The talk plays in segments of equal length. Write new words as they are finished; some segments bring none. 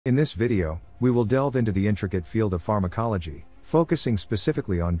In this video, we will delve into the intricate field of pharmacology, focusing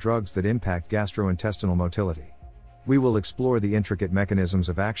specifically on drugs that impact gastrointestinal motility. We will explore the intricate mechanisms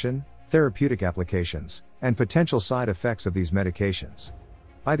of action, therapeutic applications, and potential side effects of these medications.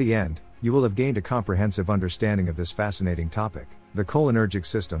 By the end, you will have gained a comprehensive understanding of this fascinating topic. The cholinergic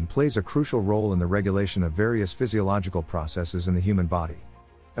system plays a crucial role in the regulation of various physiological processes in the human body.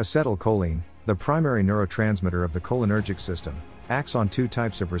 Acetylcholine, the primary neurotransmitter of the cholinergic system, acts on two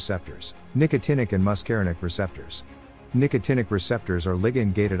types of receptors, nicotinic and muscarinic receptors. Nicotinic receptors are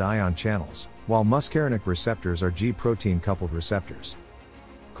ligand-gated ion channels, while muscarinic receptors are G-protein coupled receptors.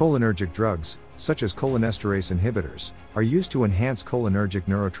 Cholinergic drugs, such as cholinesterase inhibitors, are used to enhance cholinergic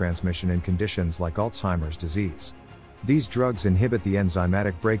neurotransmission in conditions like Alzheimer's disease. These drugs inhibit the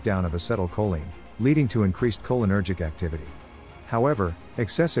enzymatic breakdown of acetylcholine, leading to increased cholinergic activity. However,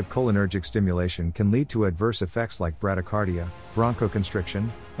 excessive cholinergic stimulation can lead to adverse effects like bradycardia, bronchoconstriction,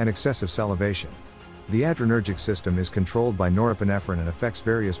 and excessive salivation. The adrenergic system is controlled by norepinephrine and affects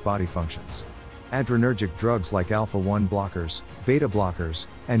various body functions. Adrenergic drugs like alpha-1 blockers, beta blockers,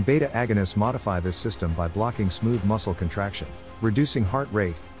 and beta agonists modify this system by blocking smooth muscle contraction, reducing heart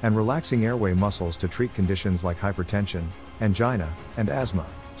rate, and relaxing airway muscles to treat conditions like hypertension, angina, and asthma.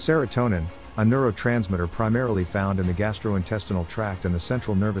 Serotonin, a neurotransmitter primarily found in the gastrointestinal tract and the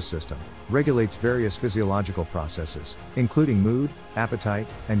central nervous system, regulates various physiological processes, including mood, appetite,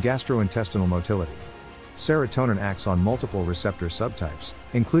 and gastrointestinal motility. Serotonin acts on multiple receptor subtypes,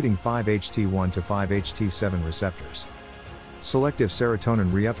 including 5-HT1 to 5-HT7 receptors. Selective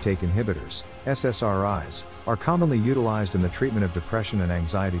serotonin reuptake inhibitors, SSRIs, are commonly utilized in the treatment of depression and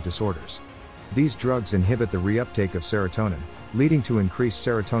anxiety disorders. These drugs inhibit the reuptake of serotonin, leading to increased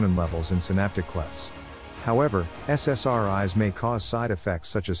serotonin levels in synaptic clefts. However, SSRIs may cause side effects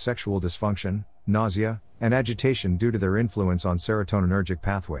such as sexual dysfunction, nausea, and agitation due to their influence on serotoninergic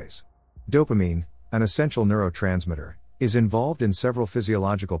pathways. Dopamine, an essential neurotransmitter, is involved in several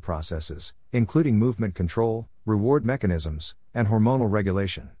physiological processes, including movement control, reward mechanisms, and hormonal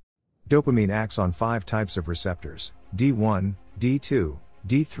regulation. Dopamine acts on 5 types of receptors: D1, D2,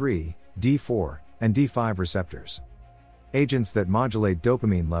 D3, D4, and D5 receptors. Agents that modulate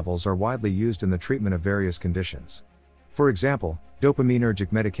dopamine levels are widely used in the treatment of various conditions. For example, dopaminergic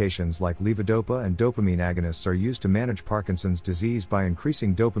medications like levodopa and dopamine agonists are used to manage Parkinson's disease by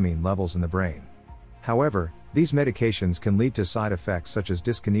increasing dopamine levels in the brain. However, these medications can lead to side effects such as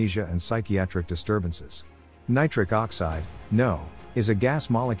dyskinesia and psychiatric disturbances. Nitric oxide, NO, is a gas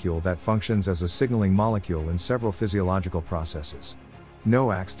molecule that functions as a signaling molecule in several physiological processes.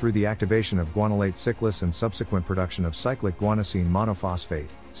 NO acts through the activation of guanylate cyclase and subsequent production of cyclic guanosine monophosphate,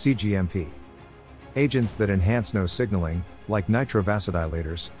 cGMP. Agents that enhance NO signaling, like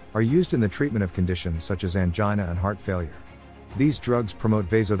nitrovasodilators, are used in the treatment of conditions such as angina and heart failure. These drugs promote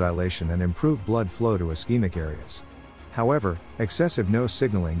vasodilation and improve blood flow to ischemic areas. However, excessive NO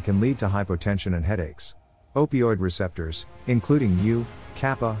signaling can lead to hypotension and headaches. Opioid receptors, including mu,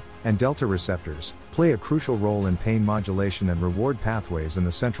 kappa, and delta receptors, play a crucial role in pain modulation and reward pathways in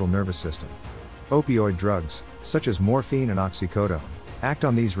the central nervous system. Opioid drugs, such as morphine and oxycodone, act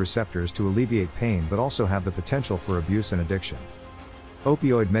on these receptors to alleviate pain but also have the potential for abuse and addiction.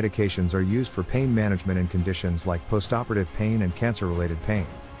 Opioid medications are used for pain management in conditions like postoperative pain and cancer-related pain.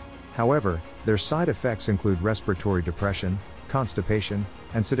 However, their side effects include respiratory depression, constipation,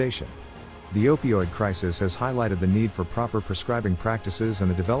 and sedation. The opioid crisis has highlighted the need for proper prescribing practices and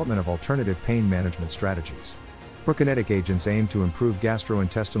the development of alternative pain management strategies. Prokinetic agents aim to improve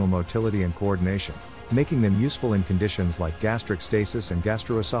gastrointestinal motility and coordination, making them useful in conditions like gastric stasis and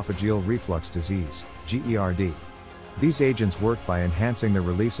gastroesophageal reflux disease, GERD. These agents work by enhancing the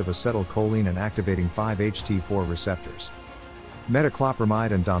release of acetylcholine and activating 5-HT4 receptors.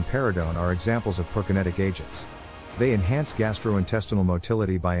 Metoclopramide and domperidone are examples of prokinetic agents. They enhance gastrointestinal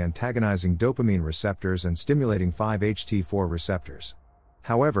motility by antagonizing dopamine receptors and stimulating 5-HT4 receptors.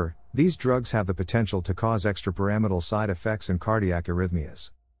 However, these drugs have the potential to cause extrapyramidal side effects and cardiac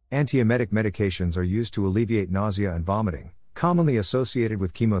arrhythmias. Antiemetic medications are used to alleviate nausea and vomiting, commonly associated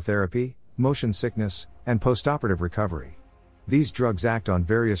with chemotherapy, motion sickness, and postoperative recovery. These drugs act on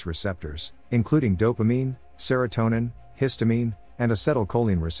various receptors, including dopamine, serotonin, histamine, and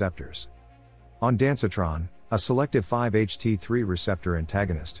acetylcholine receptors. Ondansetron, a selective 5-HT3 receptor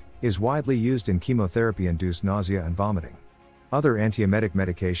antagonist, is widely used in chemotherapy-induced nausea and vomiting. Other antiemetic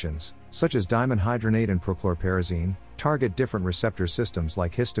medications, such as dimenhydrinate and prochlorperazine, target different receptor systems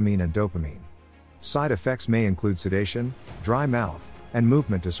like histamine and dopamine. Side effects may include sedation, dry mouth, and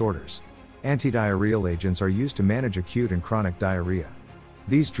movement disorders. Antidiarrheal agents are used to manage acute and chronic diarrhea.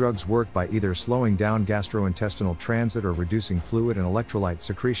 These drugs work by either slowing down gastrointestinal transit or reducing fluid and electrolyte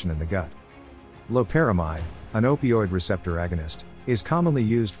secretion in the gut. Loperamide, an opioid receptor agonist, is commonly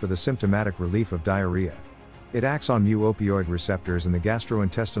used for the symptomatic relief of diarrhea. It acts on mu-opioid receptors in the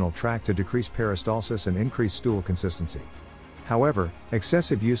gastrointestinal tract to decrease peristalsis and increase stool consistency. However,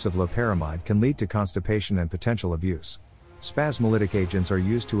 excessive use of loperamide can lead to constipation and potential abuse. Spasmolytic agents are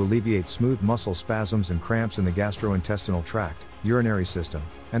used to alleviate smooth muscle spasms and cramps in the gastrointestinal tract, urinary system,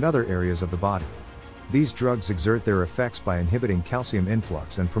 and other areas of the body. These drugs exert their effects by inhibiting calcium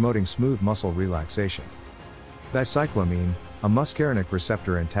influx and promoting smooth muscle relaxation. Dicyclomine, a muscarinic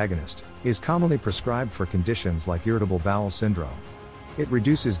receptor antagonist, is commonly prescribed for conditions like irritable bowel syndrome. It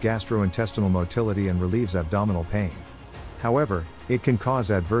reduces gastrointestinal motility and relieves abdominal pain. However, it can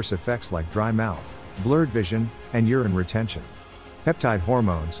cause adverse effects like dry mouth, blurred vision, and urine retention. Peptide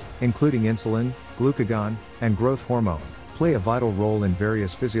hormones, including insulin, glucagon, and growth hormone, play a vital role in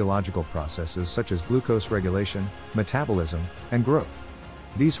various physiological processes such as glucose regulation, metabolism, and growth.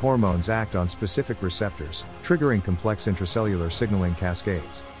 These hormones act on specific receptors, triggering complex intracellular signaling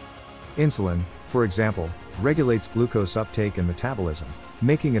cascades. Insulin, for example, regulates glucose uptake and metabolism,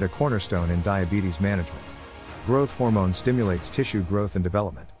 making it a cornerstone in diabetes management. Growth hormone stimulates tissue growth and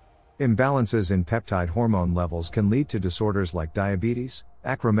development. Imbalances in peptide hormone levels can lead to disorders like diabetes,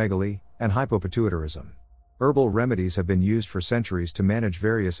 acromegaly, and hypopituitarism. Herbal remedies have been used for centuries to manage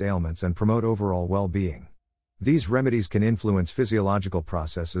various ailments and promote overall well-being. These remedies can influence physiological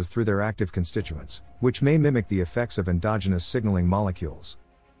processes through their active constituents, which may mimic the effects of endogenous signaling molecules.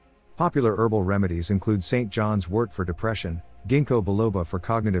 Popular herbal remedies include St. John's wort for depression, ginkgo biloba for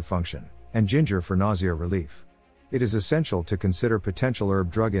cognitive function, and ginger for nausea relief. It is essential to consider potential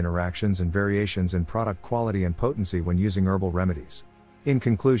herb-drug interactions and variations in product quality and potency when using herbal remedies. In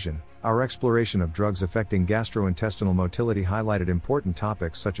conclusion, our exploration of drugs affecting gastrointestinal motility highlighted important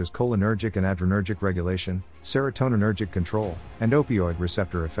topics such as cholinergic and adrenergic regulation, serotoninergic control, and opioid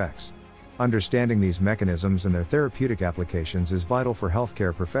receptor effects. Understanding these mechanisms and their therapeutic applications is vital for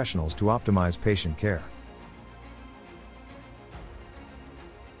healthcare professionals to optimize patient care.